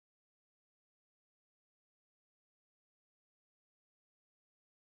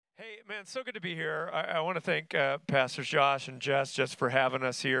Hey, man, so good to be here. I want to thank Pastors Josh and Jess just for having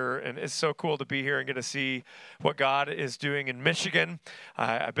us here. And it's so cool to be here and get to see what God is doing in Michigan.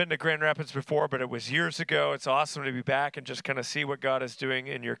 I've been to Grand Rapids before, but it was years ago. It's awesome to be back and just kind of see what God is doing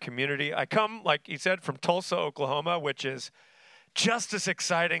in your community. I come, like he said, from Tulsa, Oklahoma, which is just as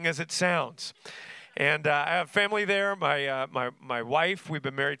exciting as it sounds. And I have family there. My wife, we've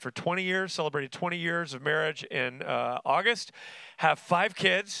been married for 20 years, celebrated 20 years of marriage in August. Have 5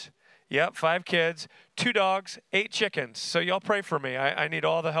 kids. Yep, 5 kids, 2 dogs, 8 chickens. So y'all pray for me. I need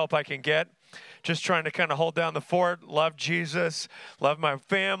all the help I can get. Just trying to kind of hold down the fort, love Jesus, love my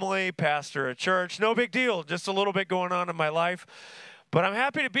family, pastor a church. No big deal, just a little bit going on in my life. But I'm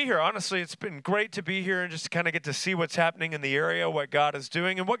happy to be here. Honestly, it's been great to be here and just kind of get to see what's happening in the area, what God is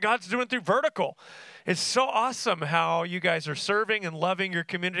doing, and what God's doing through Vertical. It's so awesome how you guys are serving and loving your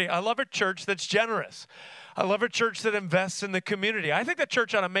community. I love a church that's generous. I love a church that invests in the community. I think that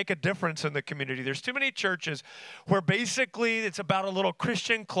church ought to make a difference in the community. There's too many churches where basically it's about a little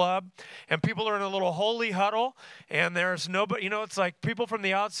Christian club and people are in a little holy huddle and there's nobody, it's like people from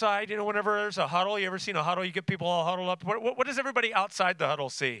the outside, whenever there's a huddle, you ever seen a huddle, you get people all huddled up. What does everybody outside the huddle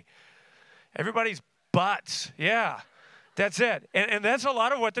see? Everybody's butts. Yeah. That's it. And that's a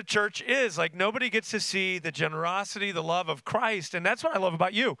lot of what the church is. Like nobody gets to see the generosity, the love of Christ. And that's what I love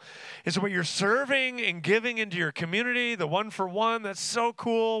about you, is what you're serving and giving into your community, the one for one. That's so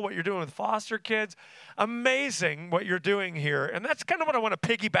cool what you're doing with foster kids. Amazing what you're doing here. And that's kind of what I want to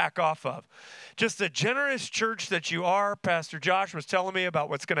piggyback off of. Just the generous church that you are. Pastor Josh was telling me about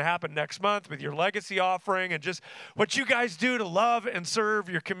what's going to happen next month with your legacy offering and just what you guys do to love and serve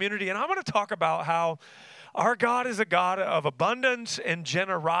your community. And I want to talk about how our God is a God of abundance and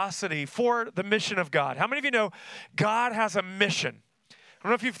generosity for the mission of God. How many of you know God has a mission? I don't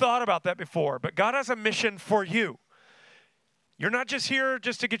know if you've thought about that before, but God has a mission for you. You're not just here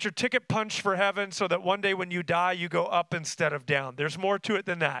just to get your ticket punched for heaven so that one day when you die, you go up instead of down. There's more to it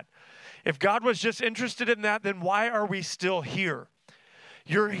than that. If God was just interested in that, then why are we still here?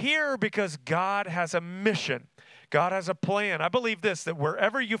 You're here because God has a mission. God has a plan. I believe this, that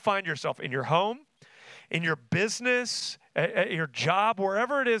wherever you find yourself, in your home, in your business, at your job,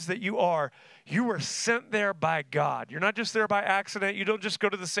 wherever it is that you were sent there by God. You're not just there by accident. You don't just go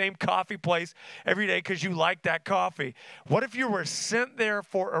to the same coffee place every day because you like that coffee. What if you were sent there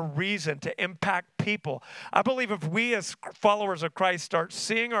for a reason, to impact people? I believe if we as followers of Christ start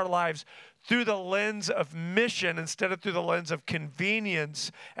seeing our lives through the lens of mission instead of through the lens of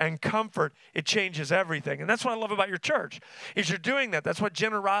convenience and comfort, it changes everything. And that's what I love about your church, is you're doing that. That's what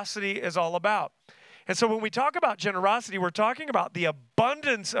generosity is all about. And so when we talk about generosity, we're talking about the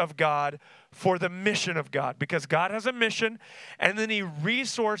abundance of God for the mission of God, because God has a mission and then he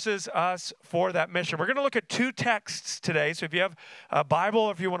resources us for that mission. We're going to look at 2 texts today. So if you have a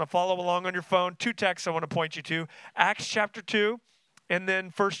Bible, if you want to follow along on your phone, 2 texts I want to point you to. Acts chapter 2 and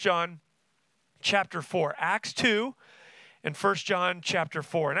then 1 John chapter 4. Acts 2 and 1 John chapter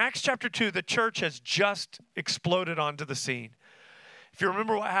 4. In Acts chapter 2, the church has just exploded onto the scene. If you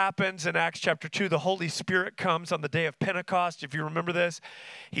remember what happens in Acts chapter 2, the Holy Spirit comes on the day of Pentecost. If you remember this,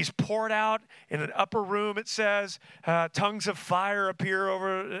 he's poured out in an upper room, it says. Tongues of fire appear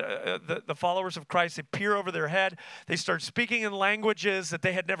over the followers of Christ. They appear over their head. They start speaking in languages that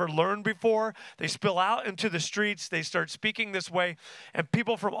they had never learned before. They spill out into the streets. They start speaking this way. And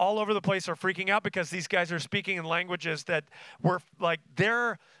people from all over the place are freaking out because these guys are speaking in languages that were like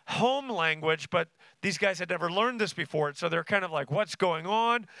their home language, but these guys had never learned this before. So they're kind of like, what's going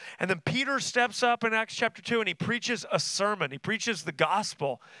on? And then Peter steps up in Acts chapter 2 and he preaches a sermon. He preaches the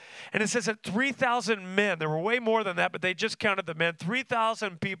gospel. And it says that 3,000 men, there were way more than that, but they just counted the men,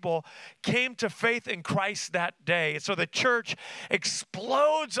 3,000 people came to faith in Christ that day. So the church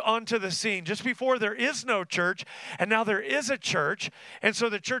explodes onto the scene. Just before there is no church, and now there is a church. And so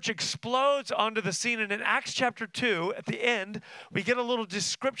the church explodes onto the scene. And in Acts chapter 2, at the end, we get a little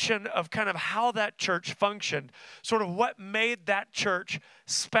description of kind of how that church functioned, sort of what made that church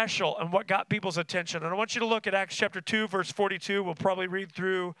special and what got people's attention. And I want you to look at Acts chapter 2, verse 42. We'll probably read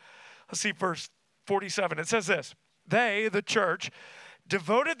through, verse 47. It says this: they, the church,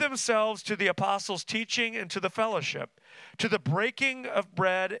 devoted themselves to the apostles' teaching and to the fellowship, to the breaking of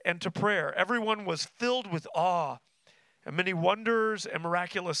bread and to prayer. Everyone was filled with awe, and many wonders and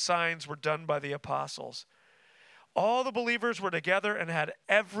miraculous signs were done by the apostles. All the believers were together and had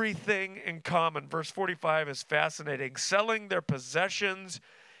everything in common. Verse 45 is fascinating. Selling their possessions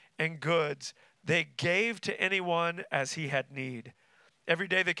and goods, they gave to anyone as he had need. Every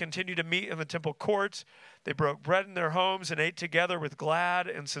day they continued to meet in the temple courts. They broke bread in their homes and ate together with glad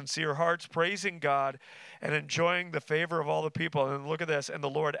and sincere hearts, praising God and enjoying the favor of all the people. And look at this. And the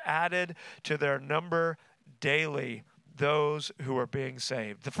Lord added to their number daily those who were being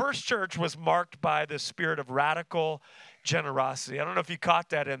saved. The first church was marked by the spirit of radical generosity. I don't know if you caught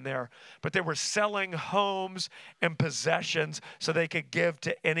that in there, but they were selling homes and possessions so they could give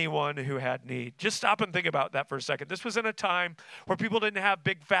to anyone who had need. Just stop and think about that for a second. This was in a time where people didn't have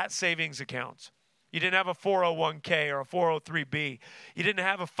big fat savings accounts. You didn't have a 401k or a 403b. You didn't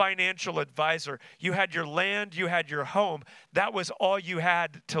have a financial advisor. You had your land, you had your home. That was all you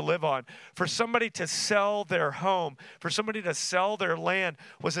had to live on. For somebody to sell their home, for somebody to sell their land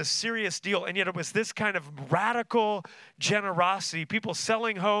was a serious deal. And yet it was this kind of radical generosity, people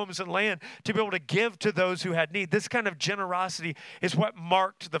selling homes and land to be able to give to those who had need. This kind of generosity is what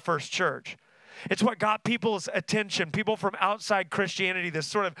marked the first church. It's what got people's attention, people from outside Christianity, this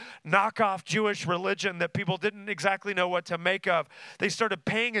sort of knockoff Jewish religion that people didn't exactly know what to make of. They started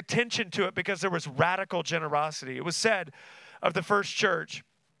paying attention to it because there was radical generosity. It was said of the first church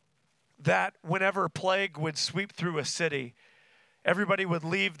that whenever plague would sweep through a city, everybody would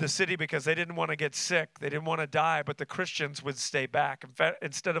leave the city because they didn't want to get sick. They didn't want to die, but the Christians would stay back. In fact,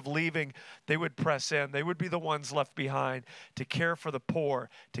 instead of leaving, they would press in. They would be the ones left behind to care for the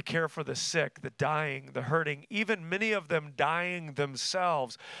poor, to care for the sick, the dying, the hurting, even many of them dying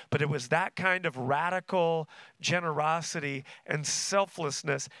themselves. But it was that kind of radical generosity and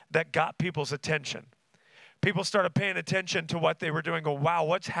selflessness that got people's attention. People started paying attention to what they were doing. Go, wow,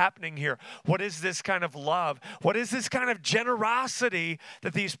 what's happening here? What is this kind of love? What is this kind of generosity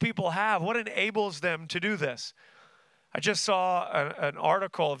that these people have? What enables them to do this? I just saw an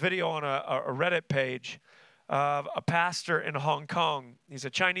article, a video on a Reddit page of a pastor in Hong Kong. He's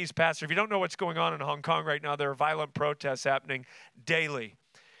a Chinese pastor. If you don't know what's going on in Hong Kong right now, there are violent protests happening daily.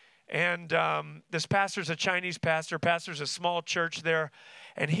 And this pastor's a Chinese pastor, pastors a small church there.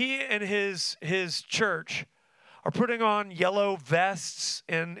 And he and his church are putting on yellow vests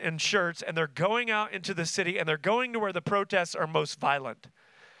and shirts, and they're going out into the city, and they're going to where the protests are most violent.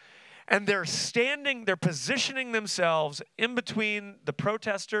 And they're positioning themselves in between the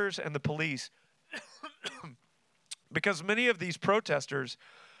protesters and the police because many of these protesters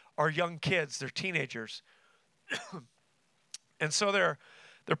are young kids, they're teenagers. And so they're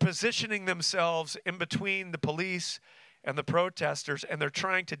positioning themselves in between the police and the protesters, and they're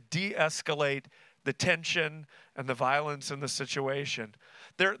trying to de-escalate the tension and the violence in the situation.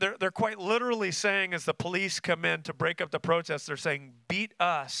 They're quite literally saying, as the police come in to break up the protests, they're saying, beat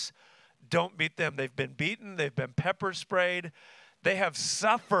us, don't beat them. They've been beaten, they've been pepper sprayed, they have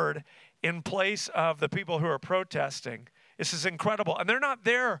suffered in place of the people who are protesting. This is incredible. And they're not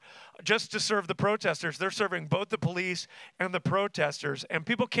there just to serve the protesters. They're serving both the police and the protesters. And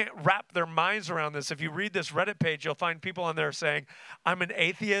people can't wrap their minds around this. If you read this Reddit page, you'll find people on there saying, I'm an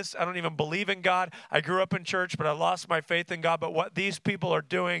atheist. I don't even believe in God. I grew up in church, but I lost my faith in God. But what these people are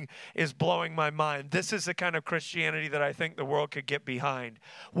doing is blowing my mind. This is the kind of Christianity that I think the world could get behind.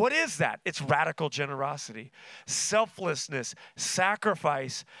 What is that? It's radical generosity, selflessness,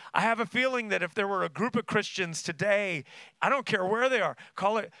 sacrifice. I have a feeling that if there were a group of Christians today, I don't care where they are,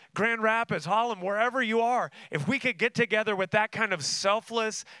 call it Grand Rapids, Holland, wherever you are, if we could get together with that kind of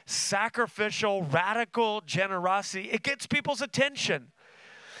selfless, sacrificial, radical generosity, it gets people's attention.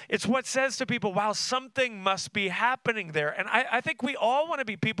 It's what says to people, wow, something must be happening there. And I think we all want to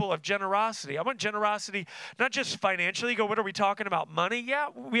be people of generosity. I want generosity, not just financially. You go, what are we talking about? Money? Yeah,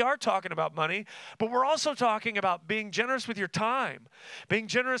 we are talking about money. But we're also talking about being generous with your time, being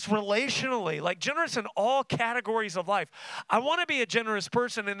generous relationally, like generous in all categories of life. I want to be a generous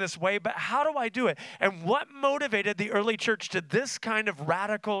person in this way, but how do I do it? And what motivated the early church to this kind of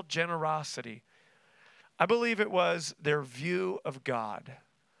radical generosity? I believe it was their view of God.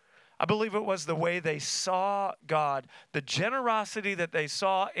 I believe it was the way they saw God. The generosity that they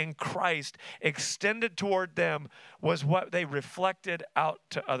saw in Christ extended toward them was what they reflected out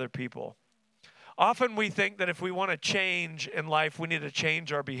to other people. Often we think that if we want to change in life, we need to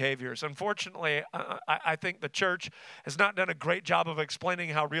change our behaviors. Unfortunately, I think the church has not done a great job of explaining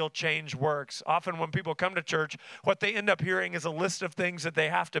how real change works. Often when people come to church, what they end up hearing is a list of things that they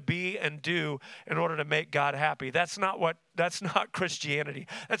have to be and do in order to make God happy. That's not Christianity.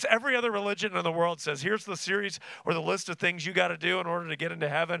 That's every other religion in the world says, here's the series or the list of things you got to do in order to get into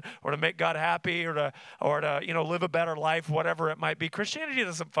heaven or to make God happy or to live a better life, whatever it might be. Christianity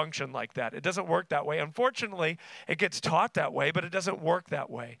doesn't function like that. It doesn't work that way. Unfortunately, it gets taught that way, but it doesn't work that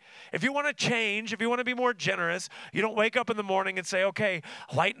way. If you want to change, if you want to be more generous, you don't wake up in the morning and say, okay,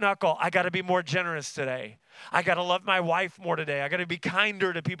 white knuckle, I got to be more generous today. I got to love my wife more today. I got to be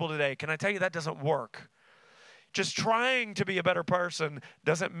kinder to people today. Can I tell you that doesn't work? Just trying to be a better person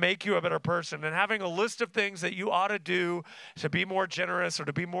doesn't make you a better person. And having a list of things that you ought to do to be more generous or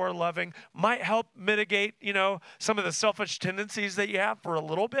to be more loving might help mitigate, some of the selfish tendencies that you have for a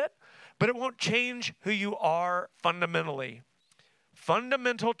little bit, but it won't change who you are fundamentally.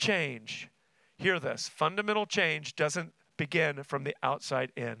 Fundamental change, hear this, fundamental change doesn't begin from the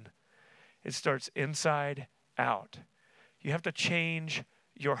outside in. It starts inside out. You have to change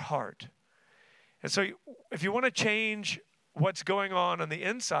your heart. And so if you want to change what's going on the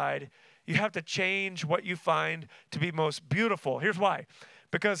inside, you have to change what you find to be most beautiful. Here's why.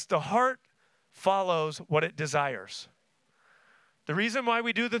 Because the heart follows what it desires. The reason why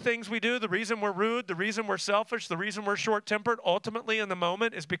we do the things we do, the reason we're rude, the reason we're selfish, the reason we're short-tempered, ultimately in the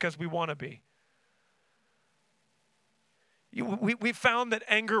moment is because we want to be. We found that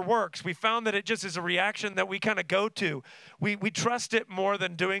anger works. We found that it just is a reaction that we kind of go to. We trust it more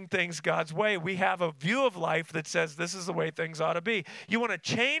than doing things God's way. We have a view of life that says this is the way things ought to be. You want to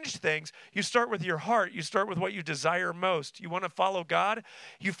change things, you start with your heart. You start with what you desire most. You want to follow God,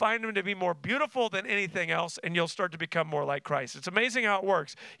 you find Him to be more beautiful than anything else, and you'll start to become more like Christ. It's amazing how it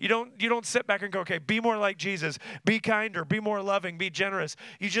works. You don't sit back and go, okay, be more like Jesus, be kinder, be more loving, be generous.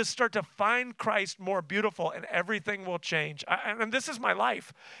 You just start to find Christ more beautiful, and everything will change. And this is my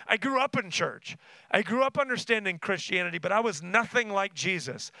life. I grew up in church. I grew up understanding Christianity, but I was nothing like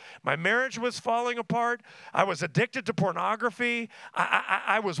Jesus. My marriage was falling apart. I was addicted to pornography.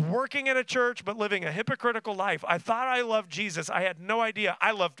 I was working in a church, but living a hypocritical life. I thought I loved Jesus. I had no idea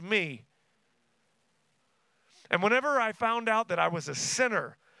I loved me. And whenever I found out that I was a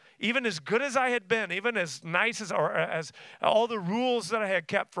sinner, even as good as I had been, even as nice as all the rules that I had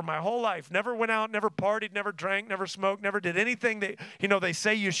kept for my whole life, never went out, never partied, never drank, never smoked, never did anything that, they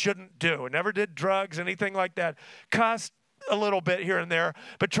say you shouldn't do. Never did drugs, anything like that. Cussed a little bit here and there,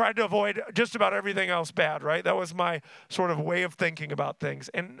 but tried to avoid just about everything else bad, right? That was my sort of way of thinking about things.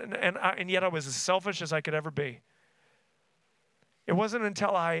 And yet I was as selfish as I could ever be. It wasn't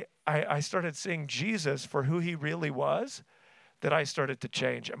until I started seeing Jesus for who He really was that I started to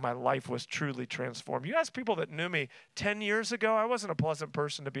change, and my life was truly transformed. You ask people that knew me 10 years ago, I wasn't a pleasant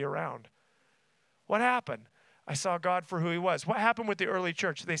person to be around. What happened? I saw God for who He was. What happened with the early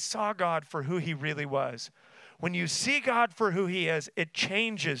church? They saw God for who He really was. When you see God for who He is, it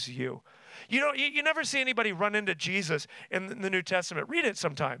changes you. You never see anybody run into Jesus in the New Testament. Read it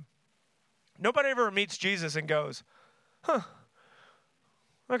sometime. Nobody ever meets Jesus and goes,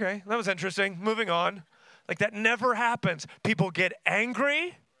 okay, that was interesting. Moving on. Like, that never happens. People get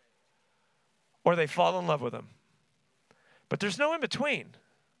angry or they fall in love with Him. But there's no in between.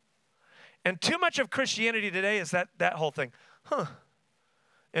 And too much of Christianity today is that whole thing.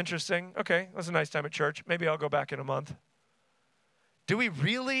 Interesting. Okay, that was a nice time at church. Maybe I'll go back in a month. Do we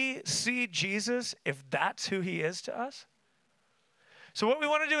really see Jesus if that's who He is to us? So what we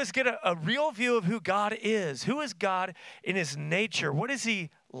want to do is get a real view of who God is. Who is God in His nature? What is He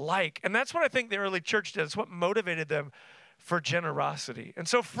like? And that's what I think the early church did. It's what motivated them for generosity. And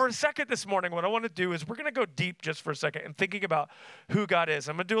so for a second this morning, what I want to do is we're going to go deep just for a second in thinking about who God is.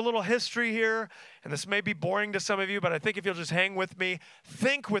 I'm going to do a little history here, and this may be boring to some of you, but I think if you'll just hang with me,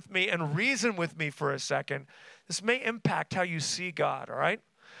 think with me, and reason with me for a second, this may impact how you see God, all right?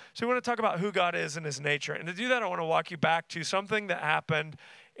 So we want to talk about who God is in His nature. And to do that, I want to walk you back to something that happened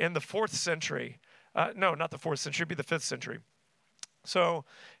in the 4th century. No, not the 4th century, it'd be the 5th century. So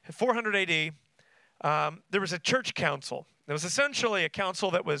in 400 AD, there was a church council. It was essentially a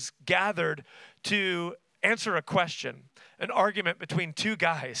council that was gathered to answer a question, an argument between two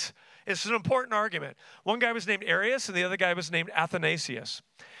guys. It's an important argument. One guy was named Arius, and the other guy was named Athanasius.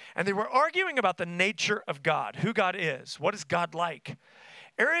 And they were arguing about the nature of God, who God is, what is God like.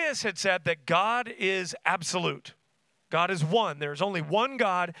 Arius had said that God is absolute. God is one. There's only one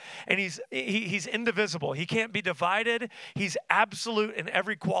God, and he's indivisible. He can't be divided. He's absolute in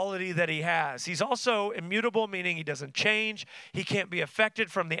every quality that He has. He's also immutable, meaning He doesn't change. He can't be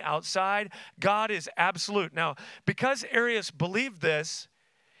affected from the outside. God is absolute. Now, because Arius believed this,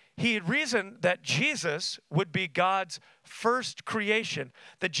 he had reasoned that Jesus would be God's first creation,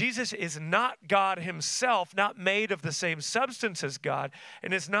 that Jesus is not God Himself, not made of the same substance as God,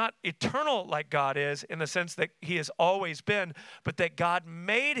 and is not eternal like God is in the sense that He has always been, but that God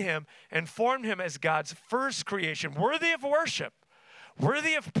made Him and formed Him as God's first creation, worthy of worship,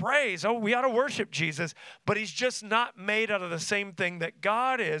 worthy of praise. Oh, we ought to worship Jesus, but He's just not made out of the same thing that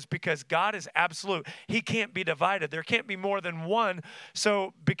God is, because God is absolute. He can't be divided. There can't be more than one.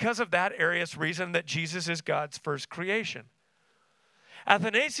 So because of that, Arius reasoned that Jesus is God's first creation.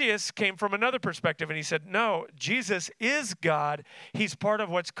 Athanasius came from another perspective, and he said, no, Jesus is God. He's part of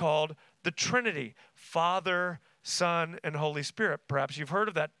what's called the Trinity, Father, Son, and Holy Spirit. Perhaps you've heard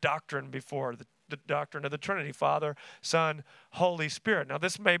of that doctrine before, the doctrine of the Trinity, Father, Son, Holy Spirit. Now,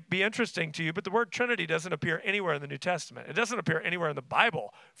 this may be interesting to you, but the word Trinity doesn't appear anywhere in the New Testament. It doesn't appear anywhere in the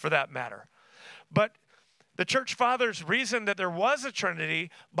Bible, for that matter. But the church fathers reasoned that there was a Trinity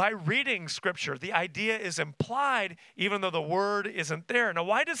by reading Scripture. The idea is implied even though the word isn't there. Now,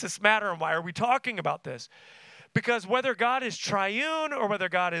 why does this matter and why are we talking about this? Because whether God is triune or whether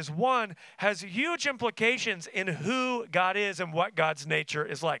God is one has huge implications in who God is and what God's nature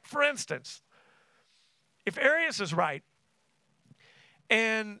is like. For instance, if Arius is right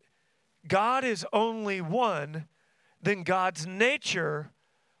and God is only one, then God's nature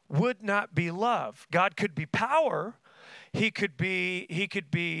would not be love. God could be power, he could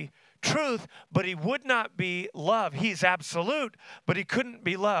be truth, but he would not be love. He's absolute, but he couldn't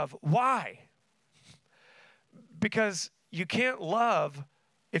be love. Why? Because you can't love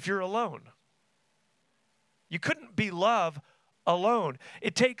if you're alone. You couldn't be love alone.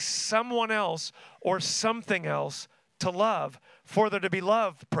 It takes someone else or something else to love for there to be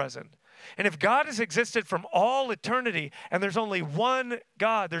love present. And if God has existed from all eternity and there's only one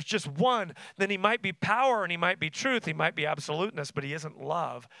God, there's just one, then he might be power and he might be truth, he might be absoluteness, but he isn't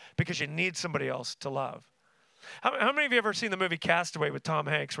love because you need somebody else to love. How many of you ever seen the movie Castaway with Tom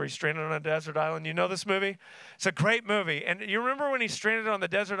Hanks where he's stranded on a desert island? You know this movie? It's a great movie. And you remember when he's stranded on the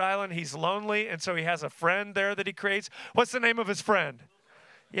desert island, he's lonely, and so he has a friend there that he creates? What's the name of his friend?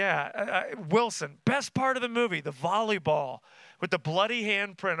 Yeah, Wilson. Best part of the movie, the volleyball with the bloody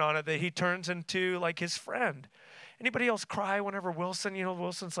handprint on it that he turns into like his friend. Anybody else cry whenever Wilson,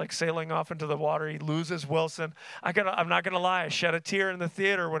 Wilson's like sailing off into the water. He loses Wilson. I'm not going to lie. I shed a tear in the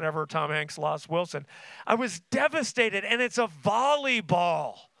theater whenever Tom Hanks lost Wilson. I was devastated, and it's a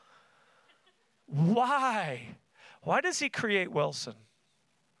volleyball. Why? Why does he create Wilson?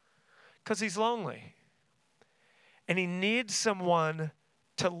 Because he's lonely. And he needs someone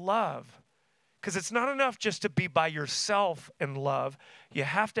to love. Because it's not enough just to be by yourself and love. You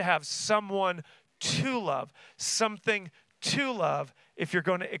have to have someone to love, something to love if you're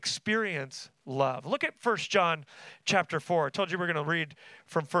going to experience love. Look at 1 John chapter 4. I told you we're going to read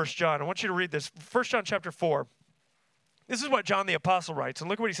from 1 John. I want you to read this. 1 John chapter 4. This is what John the Apostle writes. And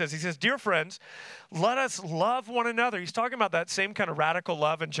look what he says. He says, dear friends, let us love one another. He's talking about that same kind of radical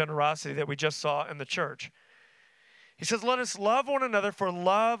love and generosity that we just saw in the church. He says, let us love one another, for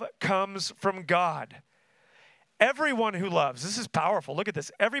love comes from God. Everyone who loves, this is powerful. Look at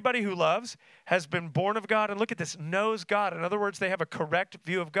this. Everybody who loves has been born of God. And look at this, knows God. In other words, they have a correct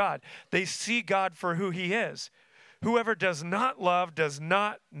view of God. They see God for who he is. Whoever does not love does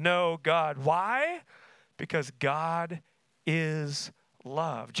not know God. Why? Because God is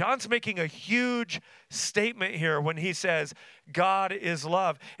love. John's making a huge statement here when he says God is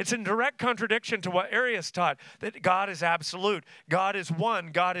love. It's in direct contradiction to what Arius taught, that God is absolute, God is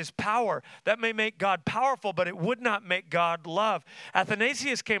one, God is power. That may make God powerful, but it would not make God love.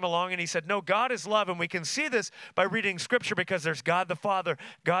 Athanasius came along and he said, no, God is love, and we can see this by reading Scripture because there's God the Father,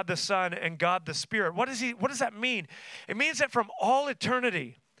 God the Son, and God the Spirit. What does that mean? It means that from all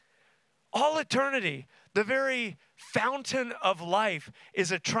eternity, the very fountain of life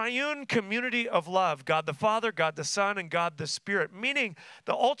is a triune community of love. God the Father, God the Son, and God the Spirit. Meaning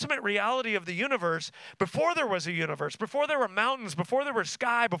the ultimate reality of the universe, before there was a universe, before there were mountains, before there was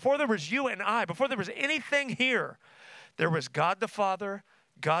sky, before there was you and I, before there was anything here, there was God the Father,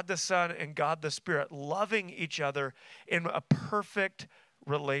 God the Son, and God the Spirit loving each other in a perfect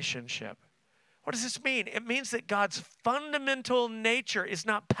relationship. What does this mean? It means that God's fundamental nature is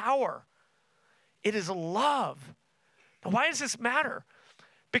not power. It is love. Now, why does this matter?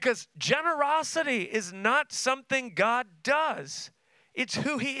 Because generosity is not something God does. It's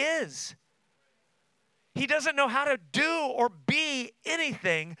who he is. He doesn't know how to do or be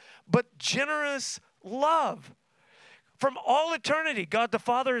anything but generous love. From all eternity, God the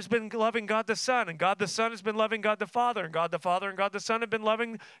Father has been loving God the Son, and God the Son has been loving God the Father, and God the Father and God the Son have been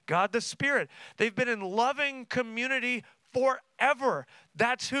loving God the Spirit. They've been in loving community forever.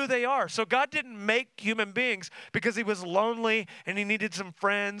 That's who they are. So God didn't make human beings because he was lonely and he needed some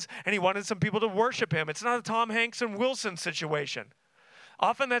friends and he wanted some people to worship him. It's not a Tom Hanks and Wilson situation.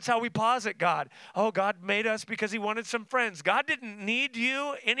 Often that's how we posit God. Oh, God made us because he wanted some friends. God didn't need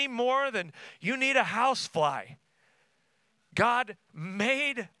you any more than you need a housefly. God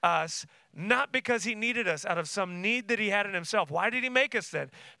made us not because he needed us out of some need that he had in himself. Why did he make us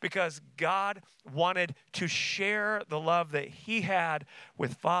then? Because God wanted to share the love that he had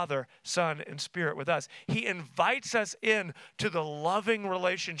with Father, Son, and Spirit with us. He invites us in to the loving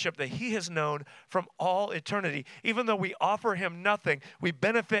relationship that he has known from all eternity. Even though we offer him nothing, we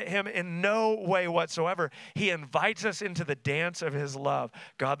benefit him in no way whatsoever. He invites us into the dance of his love.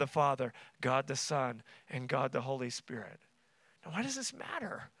 God the Father, God the Son, and God the Holy Spirit. Now, why does this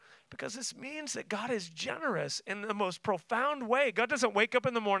matter? Because this means that God is generous in the most profound way. God doesn't wake up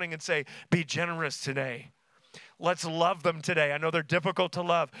in the morning and say, be generous today. Let's love them today. I know they're difficult to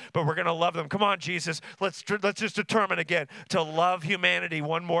love, but we're going to love them. Come on, Jesus. Let's just determine again to love humanity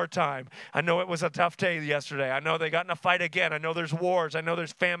one more time. I know it was a tough day yesterday. I know they got in a fight again. I know there's wars. I know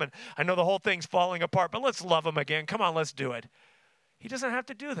there's famine. I know the whole thing's falling apart, but let's love them again. Come on, let's do it. He doesn't have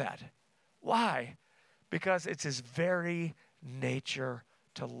to do that. Why? Because it's his very nature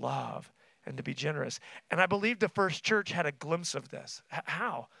to love and to be generous. And I believe the first church had a glimpse of this.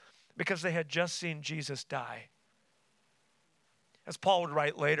 How? Because they had just seen Jesus die. As Paul would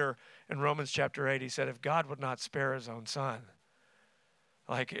write later in Romans chapter 8, he said, if God would not spare his own son,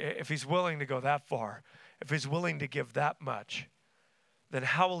 like if he's willing to go that far, if he's willing to give that much, then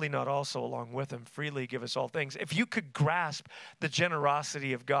how will he not also along with him freely give us all things? If you could grasp the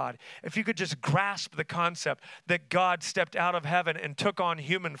generosity of God, if you could just grasp the concept that God stepped out of heaven and took on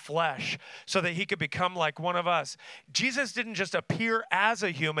human flesh so that he could become like one of us. Jesus didn't just appear as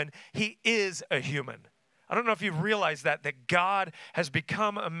a human, he is a human. I don't know if you've realized that God has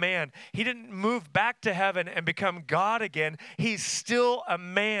become a man. He didn't move back to heaven and become God again. He's still a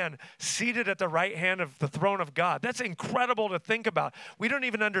man seated at the right hand of the throne of God. That's incredible to think about. We don't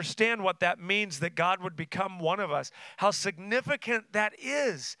even understand what that means, that God would become one of us, how significant that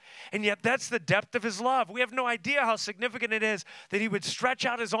is. And yet that's the depth of his love. We have no idea how significant it is that he would stretch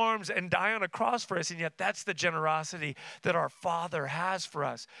out his arms and die on a cross for us. And yet that's the generosity that our Father has for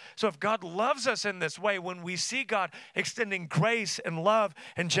us. So if God loves us in this way, when we see God extending grace and love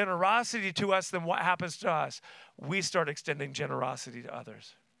and generosity to us, then what happens to us? We start extending generosity to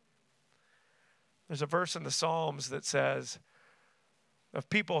others. There's a verse in the Psalms that says, of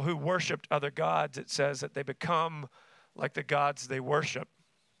people who worshiped other gods, it says that they become like the gods they worship.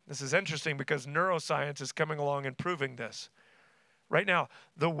 This is interesting because neuroscience is coming along and proving this. Right now,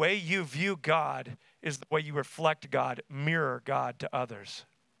 the way you view God is the way you reflect God, mirror God to others.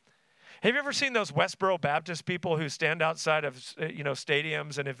 Have you ever seen those Westboro Baptist people who stand outside of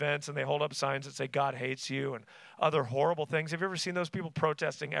stadiums and events and they hold up signs that say God hates you and other horrible things? Have you ever seen those people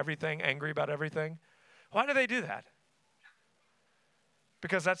protesting everything, angry about everything? Why do they do that?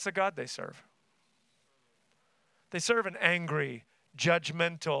 Because that's the God they serve. They serve an angry,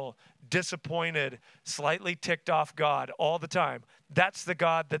 judgmental, disappointed, slightly ticked off God all the time. That's the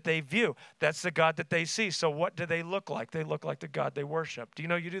God that they view. That's the God that they see. So what do they look like? They look like the God they worship. Do you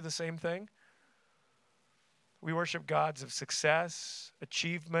know you do the same thing? We worship gods of success,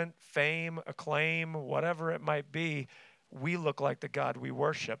 achievement, fame, acclaim, whatever it might be. We look like the God we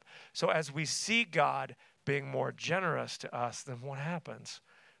worship. So as we see God being more generous to us, then what happens?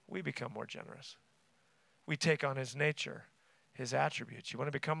 We become more generous. We take on his nature, his attributes. You want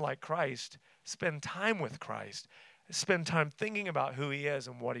to become like Christ, spend time with Christ. Spend time thinking about who he is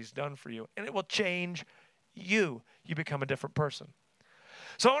and what he's done for you. And it will change you. You become a different person.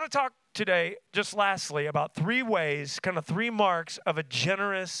 So I want to talk today, just lastly, about 3 ways, kind of 3 marks of a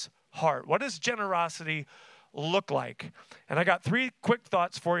generous heart. What does generosity look like? And I got 3 quick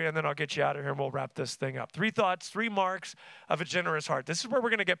thoughts for you, and then I'll get you out of here and we'll wrap this thing up. 3 thoughts, 3 marks of a generous heart. This is where we're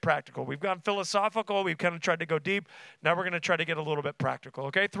going to get practical. We've gone philosophical. We've kind of tried to go deep. Now we're going to try to get a little bit practical,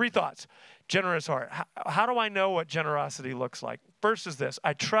 okay? 3 thoughts. Generous heart. How do I know what generosity looks like? First is this.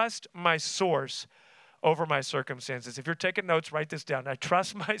 I trust my source over my circumstances. If you're taking notes, write this down. I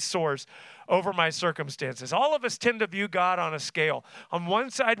trust my source over my circumstances. All of us tend to view God on a scale. On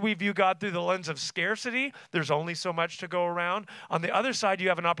one side, we view God through the lens of scarcity. There's only so much to go around. On the other side, you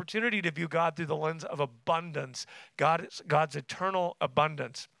have an opportunity to view God through the lens of abundance, God's eternal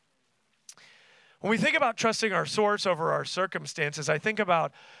abundance. When we think about trusting our source over our circumstances, I think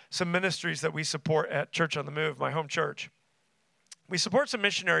about some ministries that we support at Church on the Move, my home church. We support some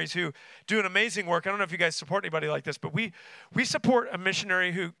missionaries who do an amazing work. I don't know if you guys support anybody like this, but we support a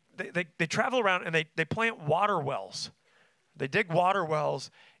missionary who, they travel around and they plant water wells. They dig water wells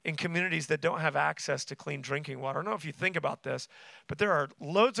in communities that don't have access to clean drinking water. I don't know if you think about this, but there are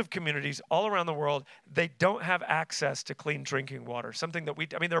loads of communities all around the world, they don't have access to clean drinking water. Something that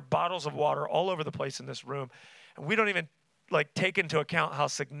there are bottles of water all over the place in this room, and we don't even like take into account how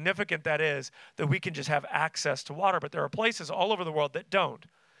significant that is, that we can just have access to water. But there are places all over the world that don't.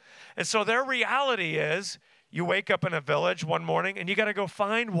 And so their reality is you wake up in a village one morning and you got to go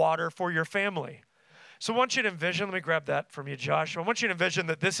find water for your family. So I want you to envision, let me grab that from you, Josh. I want you to envision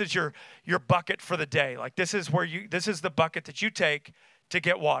that this is your bucket for the day. Like this is the bucket that you take to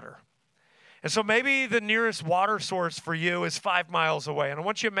get water. And so maybe the nearest water source for you is 5 miles away. And I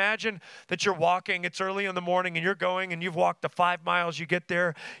want you to imagine that you're walking, it's early in the morning, and you're going, and you've walked the 5 miles, you get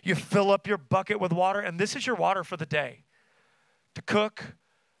there, you fill up your bucket with water, and this is your water for the day. To cook,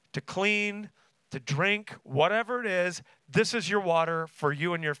 to clean, to drink, whatever it is, this is your water for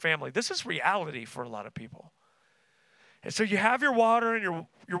you and your family. This is reality for a lot of people. And so you have your water, and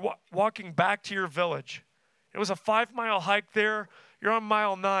you're walking back to your village. It was a 5-mile hike there. You're on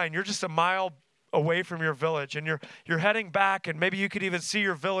mile 9. You're just a mile away from your village, and you're heading back, and maybe you could even see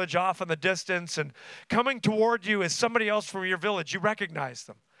your village off in the distance, and coming toward you is somebody else from your village. You recognize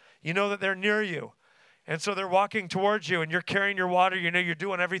them. You know that they're near you. And so they're walking towards you, and you're carrying your water. You know you're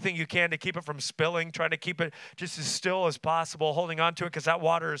doing everything you can to keep it from spilling, trying to keep it just as still as possible, holding on to it because that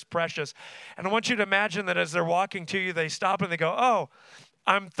water is precious. And I want you to imagine that as they're walking to you, they stop and they go, "Oh,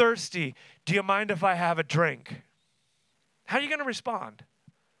 I'm thirsty. Do you mind if I have a drink?" How are you going to respond?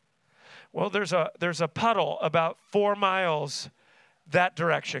 Well, there's a puddle about 4 miles that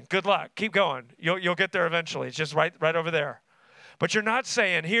direction. Good luck. Keep going. You'll get there eventually. It's just right over there. But you're not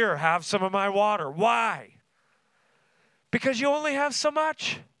saying, "Here, have some of my water." Why? Because you only have so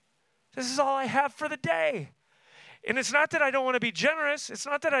much. This is all I have for the day. And it's not that I don't want to be generous. It's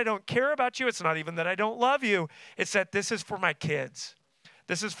not that I don't care about you. It's not even that I don't love you. It's that this is for my kids.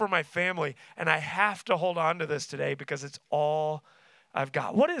 This is for my family, and I have to hold on to this today because it's all I've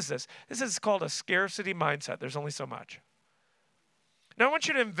got. What is this? This is called a scarcity mindset. There's only so much. Now, I want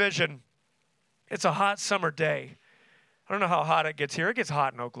you to envision it's a hot summer day. I don't know how hot it gets here. It gets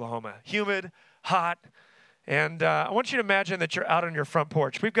hot in Oklahoma. Humid, hot. And I want you to imagine that you're out on your front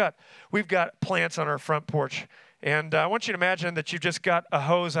porch. We've got plants on our front porch. And I want you to imagine that you've just got a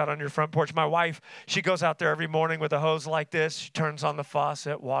hose out on your front porch. My wife, she goes out there every morning with a hose like this. She turns on the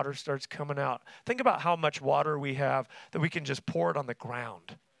faucet. Water starts coming out. Think about how much water we have that we can just pour it on the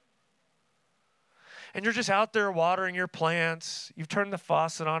ground. And you're just out there watering your plants. You've turned the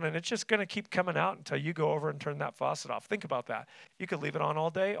faucet on, and it's just going to keep coming out until you go over and turn that faucet off. Think about that. You could leave it on all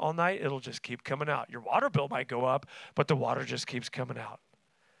day, all night. It'll just keep coming out. Your water bill might go up, but the water just keeps coming out.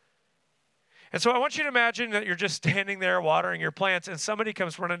 And so I want you to imagine that you're just standing there watering your plants, and somebody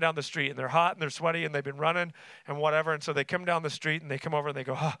comes running down the street, and they're hot and they're sweaty and they've been running and whatever. And so they come down the street and they come over and they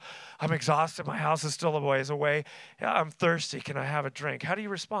go, "Oh, I'm exhausted. My house is still a ways away. Yeah, I'm thirsty. Can I have a drink?" How do you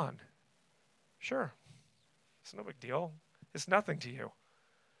respond? Sure. It's no big deal. It's nothing to you.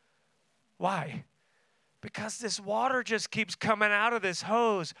 Why? Because this water just keeps coming out of this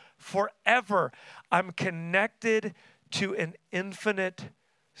hose forever. I'm connected to an infinite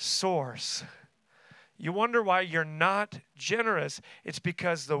source. You wonder why you're not generous. It's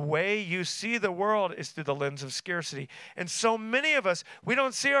because the way you see the world is through the lens of scarcity. And so many of us, we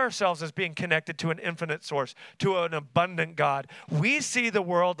don't see ourselves as being connected to an infinite source, to an abundant God. We see the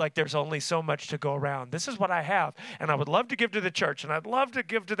world like there's only so much to go around. This is what I have, and I would love to give to the church, and I'd love to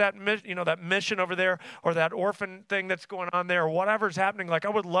give to that, that mission over there, or that orphan thing that's going on there, or whatever's happening. Like, I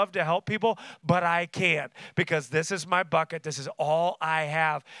would love to help people, but I can't because this is my bucket. This is all I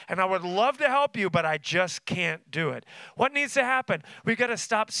have, and I would love to help you, but I just can't do it. What needs to happen? We've got to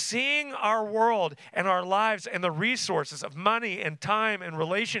stop seeing our world and our lives and the resources of money and time and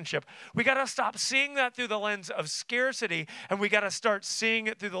relationship. We got to stop seeing that through the lens of scarcity, and we got to start seeing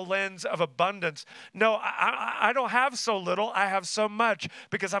it through the lens of abundance. No, I don't have so little. I have so much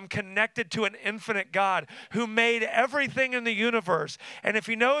because I'm connected to an infinite God who made everything in the universe. And if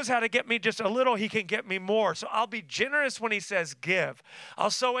he knows how to get me just a little, he can get me more. So I'll be generous when he says give.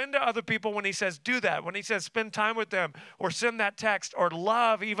 I'll sow into other people when he says do that. When he says spend time with them or send that text or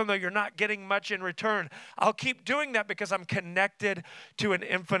love even though you're not getting much in return, I'll keep doing that because I'm connected to an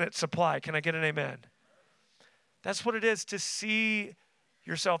infinite supply. Can I get an amen? That's what it is to see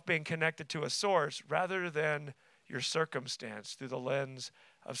yourself being connected to a source rather than your circumstance through the lens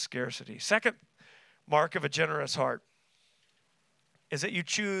of scarcity. Second mark of a generous heart is that you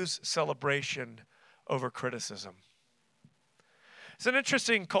choose celebration over criticism. It's an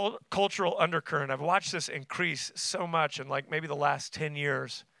interesting cultural undercurrent. I've watched this increase so much in like maybe the last 10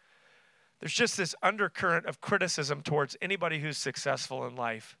 years. There's just this undercurrent of criticism towards anybody who's successful in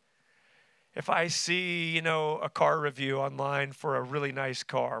life. If I see, a car review online for a really nice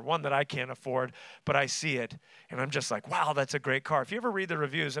car, one that I can't afford, but I see it, and I'm just like, wow, that's a great car. If you ever read the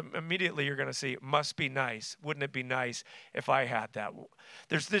reviews, immediately you're going to see, it must be nice. Wouldn't it be nice if I had that?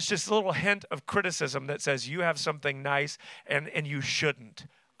 There's this just little hint of criticism that says you have something nice, and you shouldn't.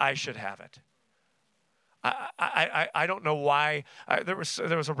 I should have it. I don't know why. There was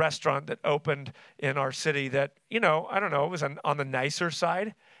a restaurant that opened in our city that, I don't know, it was on the nicer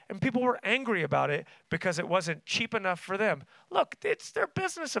side. And people were angry about it because it wasn't cheap enough for them. Look, it's their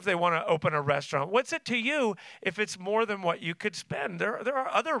business if they want to open a restaurant. What's it to you if it's more than what you could spend? There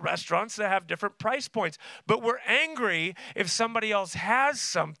are other restaurants that have different price points. But we're angry if somebody else has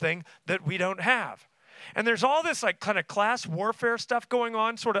something that we don't have. And there's all this like kind of class warfare stuff going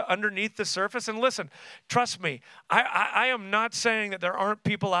on sort of underneath the surface. And listen, trust me, I am not saying that there aren't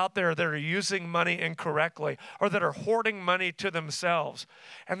people out there that are using money incorrectly or that are hoarding money to themselves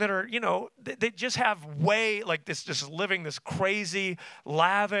and that are, they just have way like this, just living this crazy,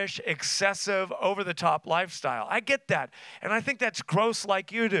 lavish, excessive, over-the-top lifestyle. I get that. And I think that's gross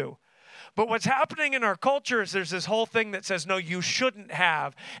like you do. But what's happening in our culture is there's this whole thing that says, no, you shouldn't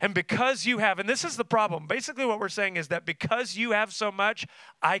have. And because you have, and this is the problem. Basically what we're saying is that because you have so much,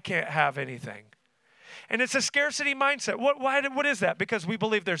 I can't have anything. And it's a scarcity mindset. What is that? Because we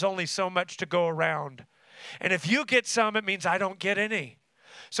believe there's only so much to go around. And if you get some, it means I don't get any.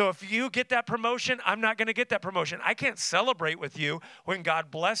 So if you get that promotion, I'm not going to get that promotion. I can't celebrate with you when God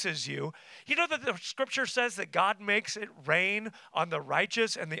blesses you. You know that the scripture says that God makes it rain on the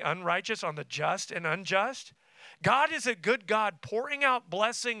righteous and the unrighteous, on the just and unjust? God is a good God pouring out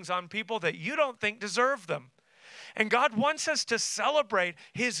blessings on people that you don't think deserve them. And God wants us to celebrate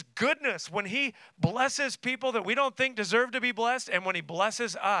his goodness when he blesses people that we don't think deserve to be blessed and when he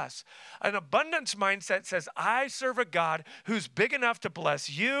blesses us. An abundance mindset says, I serve a God who's big enough to bless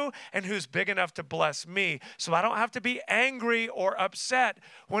you and who's big enough to bless me. So I don't have to be angry or upset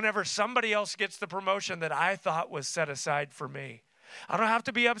whenever somebody else gets the promotion that I thought was set aside for me. I don't have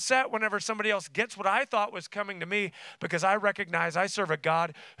to be upset whenever somebody else gets what I thought was coming to me because I recognize I serve a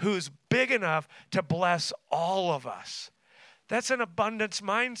God who's big enough to bless all of us. That's an abundance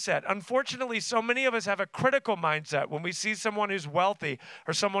mindset. Unfortunately, so many of us have a critical mindset. When we see someone who's wealthy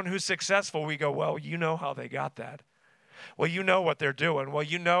or someone who's successful, we go, well, you know how they got that. Well, you know what they're doing. Well,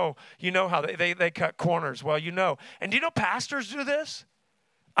 you know how they cut corners. Well, you know. And do you know pastors do this?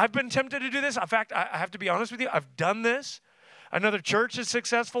 I've been tempted to do this. In fact, I have to be honest with you. I've done this. Another church is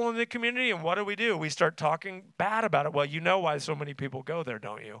successful in the community, and what do? We start talking bad about it. Well, you know why so many people go there,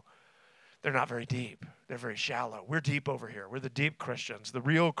 don't you? They're not very deep. They're very shallow. We're deep over here. We're the deep Christians, the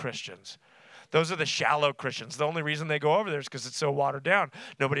real Christians. Those are the shallow Christians. The only reason they go over there is because it's so watered down.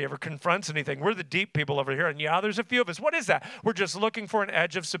 Nobody ever confronts anything. We're the deep people over here, and yeah, there's a few of us. What is that? We're just looking for an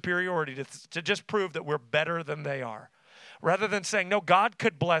edge of superiority to just prove that we're better than they are, rather than saying, no, God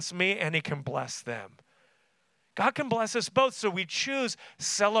could bless me, and he can bless them. God can bless us both, so we choose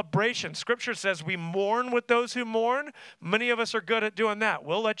celebration. Scripture says we mourn with those who mourn. Many of us are good at doing that.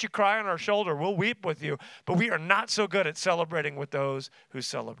 We'll let you cry on our shoulder. We'll weep with you. But we are not so good at celebrating with those who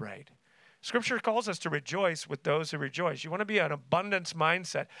celebrate. Scripture calls us to rejoice with those who rejoice. You want to be an abundance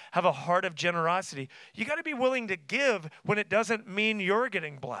mindset, have a heart of generosity. You got to be willing to give when it doesn't mean you're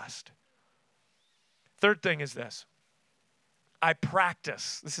getting blessed. Third thing is this. I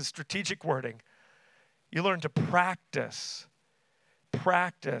practice. This is strategic wording. You learn to practice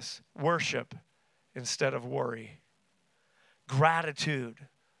worship instead of worry. Gratitude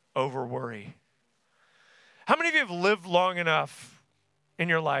over worry. How many of you have lived long enough in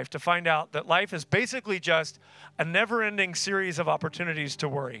your life to find out that life is basically just a never-ending series of opportunities to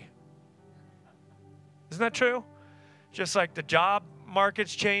worry? Isn't that true? Just like the job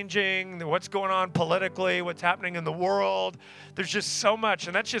market's changing, what's going on politically, what's happening in the world. There's just so much,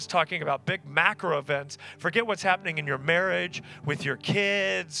 and that's just talking about big macro events. Forget what's happening in your marriage, with your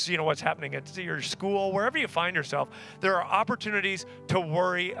kids, what's happening at your school, wherever you find yourself. There are opportunities to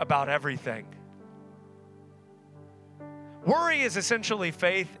worry about everything. Worry is essentially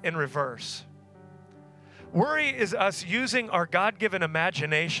faith in reverse. Worry is us using our God-given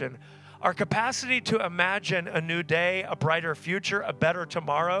imagination, our capacity to imagine a new day, a brighter future, a better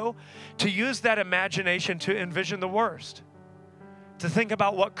tomorrow, to use that imagination to envision the worst, to think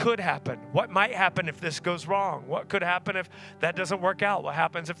about what could happen, what might happen if this goes wrong, what could happen if that doesn't work out, what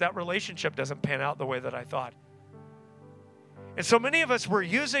happens if that relationship doesn't pan out the way that I thought. And so many of us, we're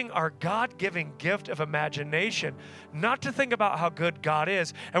using our God-given gift of imagination not to think about how good God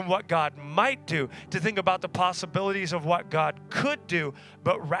is and what God might do, to think about the possibilities of what God could do,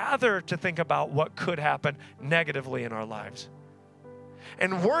 but rather to think about what could happen negatively in our lives.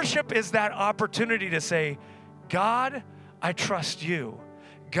 And worship is that opportunity to say, God, I trust you.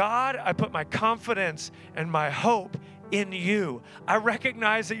 God, I put my confidence and my hope in you. I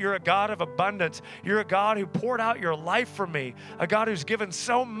recognize that you're a God of abundance. You're a God who poured out your life for me, a God who's given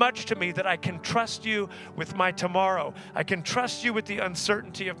so much to me that I can trust you with my tomorrow. I can trust you with the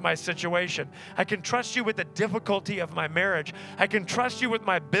uncertainty of my situation. I can trust you with the difficulty of my marriage. I can trust you with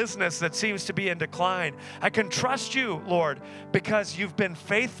my business that seems to be in decline. I can trust you, Lord, because you've been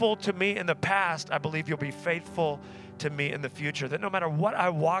faithful to me in the past. I believe you'll be faithful to me in the future, that no matter what I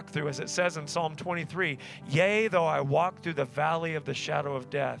walk through, as it says in Psalm 23, yea, though I walk through the valley of the shadow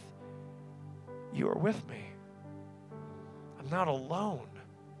of death, you are with me. I'm not alone.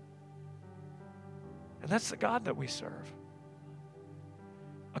 And that's the God that we serve.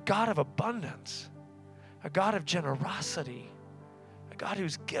 A God of abundance, a God of generosity, a God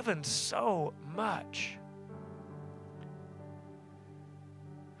who's given so much.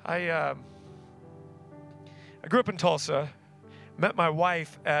 I grew up in Tulsa, met my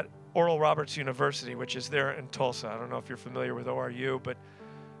wife at Oral Roberts University, which is there in Tulsa. I don't know if you're familiar with ORU, but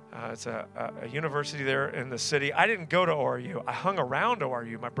it's a university there in the city. I didn't go to ORU. I hung around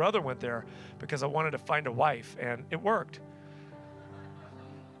ORU. My brother went there because I wanted to find a wife, and it worked.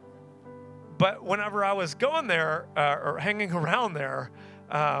 But whenever I was going there or hanging around there,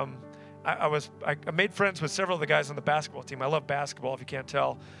 I made friends with several of the guys on the basketball team. I love basketball, if you can't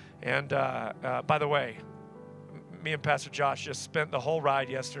tell. And by the way, me and Pastor Josh just spent the whole ride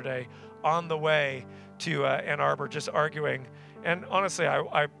yesterday on the way to Ann Arbor just arguing. And honestly,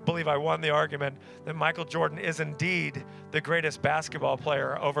 I believe I won the argument that Michael Jordan is indeed the greatest basketball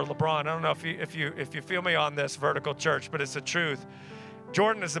player over LeBron. I don't know if you feel me on this, Vertical Church, but it's the truth.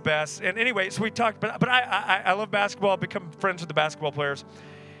 Jordan is the best. And anyway, so we talked, but I love basketball. I've become friends with the basketball players.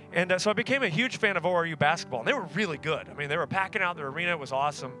 And so I became a huge fan of ORU basketball. And they were really good. I mean, they were packing out their arena. It was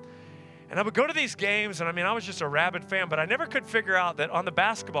awesome. And I would go to these games, and I mean, I was just a rabid fan, but I never could figure out that on the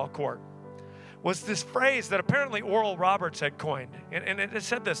basketball court was this phrase that apparently Oral Roberts had coined. And it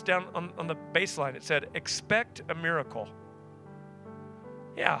said this down on the baseline. It said, expect a miracle.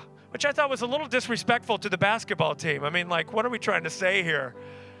 Yeah, which I thought was a little disrespectful to the basketball team. I mean, like, what are we trying to say here?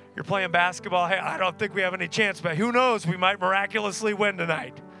 You're playing basketball. Hey, I don't think we have any chance, but who knows? We might miraculously win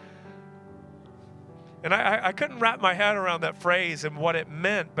tonight. And I couldn't wrap my head around that phrase and what it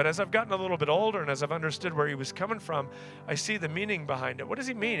meant. But as I've gotten a little bit older and as I've understood where he was coming from, I see the meaning behind it. What does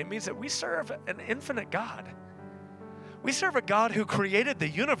he mean? It means that we serve an infinite God. We serve a God who created the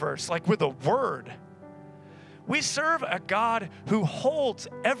universe, like with a word. We serve a God who holds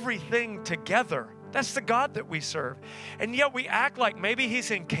everything together. That's the God that we serve. And yet we act like maybe he's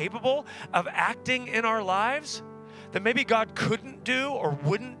incapable of acting in our lives. That maybe God couldn't do or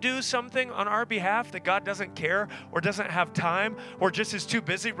wouldn't do something on our behalf, that God doesn't care or doesn't have time or just is too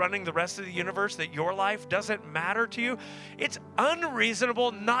busy running the rest of the universe that your life doesn't matter to you. It's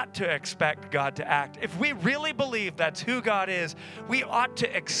unreasonable not to expect God to act. If we really believe that's who God is, we ought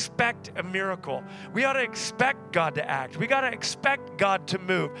to expect a miracle. We ought to expect God to act. We got to expect God to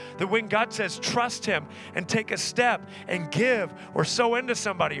move. That when God says trust him and take a step and give or sow into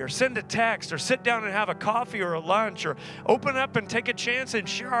somebody or send a text or sit down and have a coffee or a lunch, or open up and take a chance and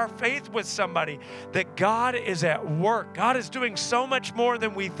share our faith with somebody, that God is at work. God is doing so much more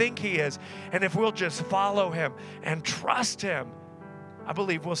than we think he is. And if we'll just follow him and trust him, I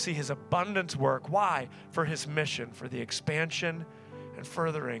believe we'll see his abundance work. Why? For his mission, for the expansion and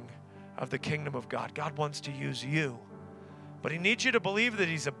furthering of the kingdom of God. God wants to use you, but he needs you to believe that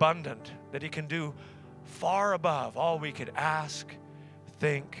he's abundant, that he can do far above all we could ask,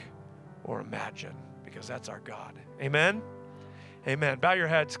 think, or imagine, because that's our God. Amen? Amen. Bow your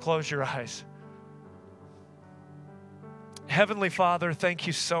heads, close your eyes. Heavenly Father, thank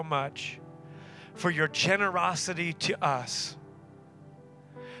you so much for your generosity to us.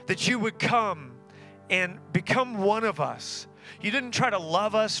 That you would come and become one of us. You didn't try to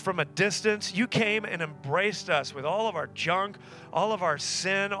love us from a distance. You came and embraced us with all of our junk, all of our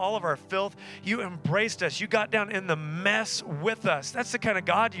sin, all of our filth. You embraced us. You got down in the mess with us. That's the kind of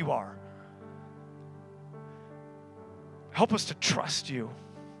God you are. Help us to trust you.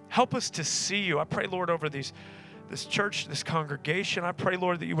 Help us to see you. I pray, Lord, over this church, this congregation. I pray,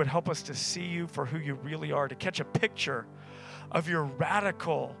 Lord, that you would help us to see you for who you really are, to catch a picture of your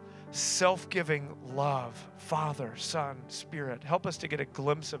radical, self-giving love. Father, Son, Spirit. Help us to get a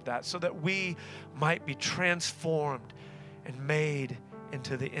glimpse of that so that we might be transformed and made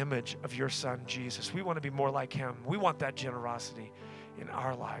into the image of your Son, Jesus. We want to be more like him. We want that generosity in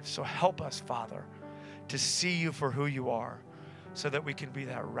our lives. So help us, Father, to see you for who you are so that we can be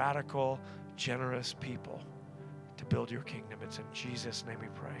that radical, generous people to build your kingdom. It's in Jesus' name we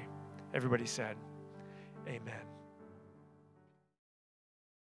pray. Everybody said, amen.